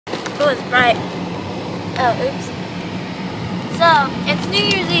Oh, it's bright. Oh, oops. So, it's New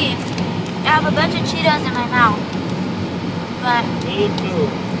Year's Eve. I have a bunch of Cheetos in my mouth. But...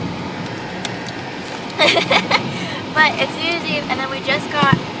 but it's New Year's Eve, and then we just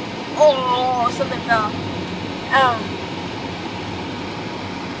got... Oh, something fell.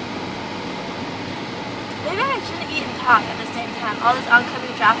 Maybe I shouldn't eat and talk at the same time. All this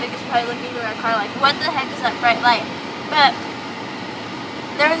oncoming traffic is probably looking through our car like, what the heck is that bright light? But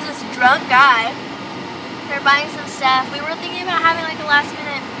there was this drunk guy. We were buying some stuff. We were thinking about having like a last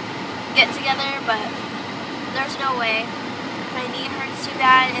minute get together, but there's no way. My knee hurts too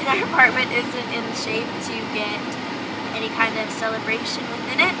bad, and our apartment isn't in shape to get any kind of celebration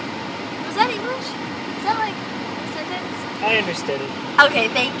within it. Was that English? Is that like a sentence? I understood it.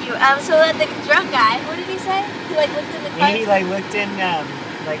 Okay, thank you. So the drunk guy, what did he say? He like looked in the car? He like looked in,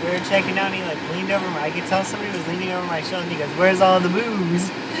 like we were checking out, and he like leaned over I could tell somebody was leaning over my shoulder, and he goes, "Where's all the booze?"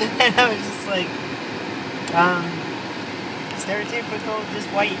 And I was just like, stereotypical, just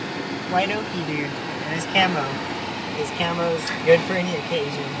white oaky dude, and his camo. His camo's good for any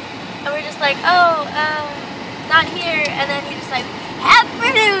occasion. And we're just like, oh, not here. And then he just like,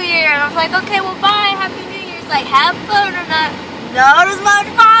 Happy New Year. And I was like, okay, well, bye. Happy New Year. He's like, have fun or not. Not as much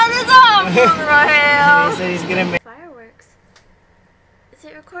fun as I'm He said he's gonna make fireworks. Is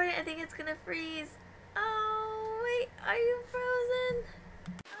it recording? I think it's gonna freeze. Oh, wait, are you frozen?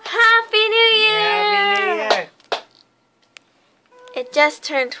 Happy New Year! Happy New Year! It just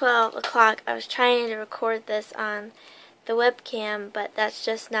turned 12 o'clock. I was trying to record this on the webcam, but that's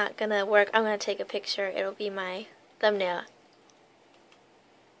just not gonna work. I'm gonna take a picture. It'll be my thumbnail.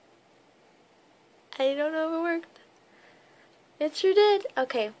 I don't know if it worked. It sure did.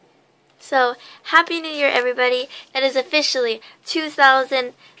 Okay. So, Happy New Year, everybody. That is officially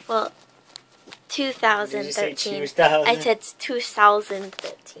 2013. Did you say 2000? I said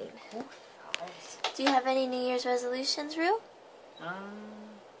 2013. Do you have any New Year's resolutions, Rue?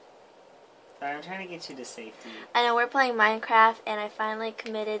 Sorry, I'm trying to get you to safety. I know, we're playing Minecraft, and I finally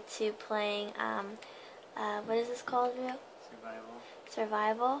committed to playing, what is this called, Rue?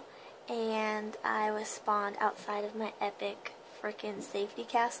 Survival. And I was spawned outside of my epic frickin' safety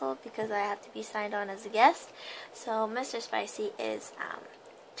castle because I have to be signed on as a guest. So Mr. SPiCEY is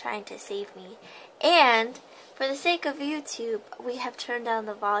trying to save me. And for the sake of YouTube, we have turned down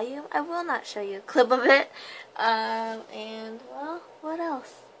the volume. I will not show you a clip of it. And, well, what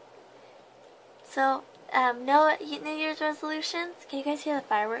else? So, no New Year's resolutions? Can you guys hear the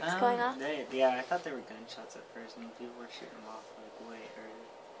fireworks going off? Yeah, I thought they were gunshots at first, and people were shooting them off like way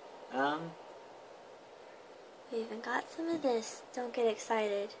early. We even got some of this. Don't get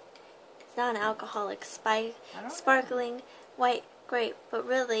excited. It's not an alcoholic sparkling white grape, but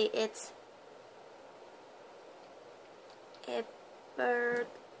really it's a bird.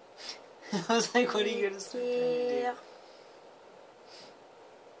 I was like, what are you going to say?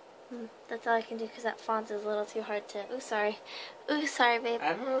 That's all I can do because that font is a little too hard to... Ooh, sorry. Ooh, sorry, babe. I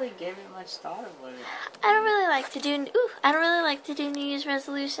haven't really given much thought of what it... I don't really like to do New Year's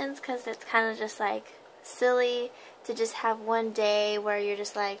resolutions because it's kind of just like silly to just have one day where you're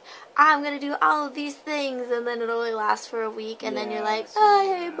just like, I'm going to do all of these things, and then it only lasts for a week, and then you're like, I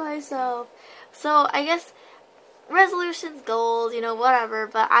hate myself. So I guess resolutions, goals, whatever,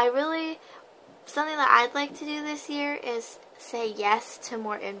 but something that I'd like to do this year is say yes to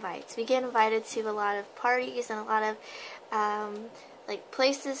more invites. We get invited to a lot of parties and a lot of like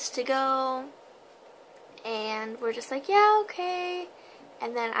places to go, and we're just like, yeah, okay.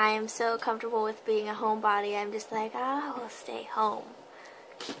 And then I am so comfortable with being a homebody, I'm just like, I will stay home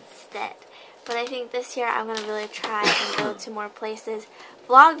instead. But I think this year I'm going to really try and go to more places,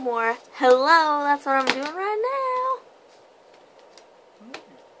 vlog more. Hello, that's what I'm doing right now.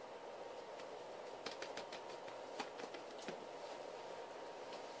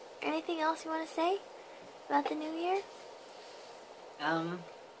 Anything else you want to say about the new year? I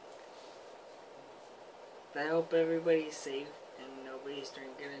hope everybody's safe and nobody's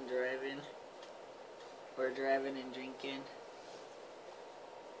drinking and driving. Or driving and drinking.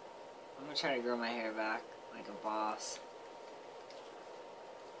 I'm gonna try to grow my hair back like a boss.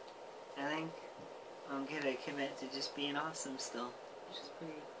 I think I'm gonna commit to just being awesome still. Which is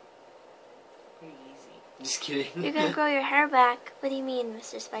pretty easy. Just kidding. You're gonna grow your hair back? What do you mean,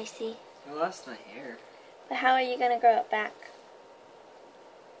 Mr. SPiCEY? I lost my hair. But how are you gonna grow it back?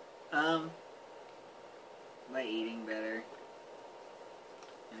 By eating better.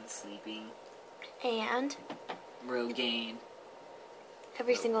 And sleeping. And? Rogaine.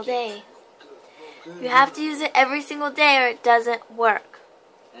 Every single day. You have to use it every single day or it doesn't work.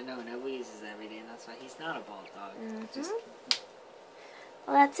 I know, nobody uses it every day, and that's why he's not a bald dog. Mm-hmm. Just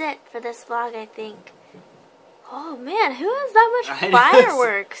Well, that's it for this vlog, I think. Oh man, who has that much I know.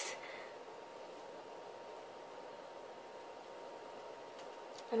 fireworks?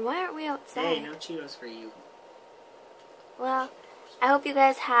 And why aren't we outside? Hey, no Cheetos for you. Well, I hope you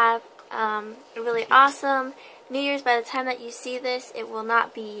guys have a really awesome New Year's. By the time that you see this, it will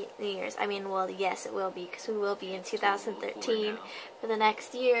not be New Year's. I mean, well, yes, it will be, because we will be in 2013 for the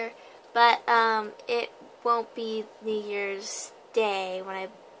next year. But it won't be New Year's Day when I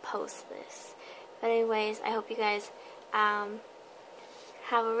post this. But anyways, I hope you guys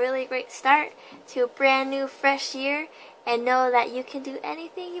have a really great start to a brand new, fresh year, and know that you can do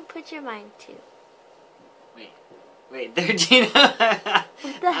anything you put your mind to. Wait, 13. What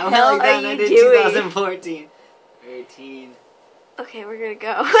the hell are you doing? 2014. 13. Okay, we're gonna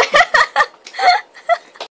go.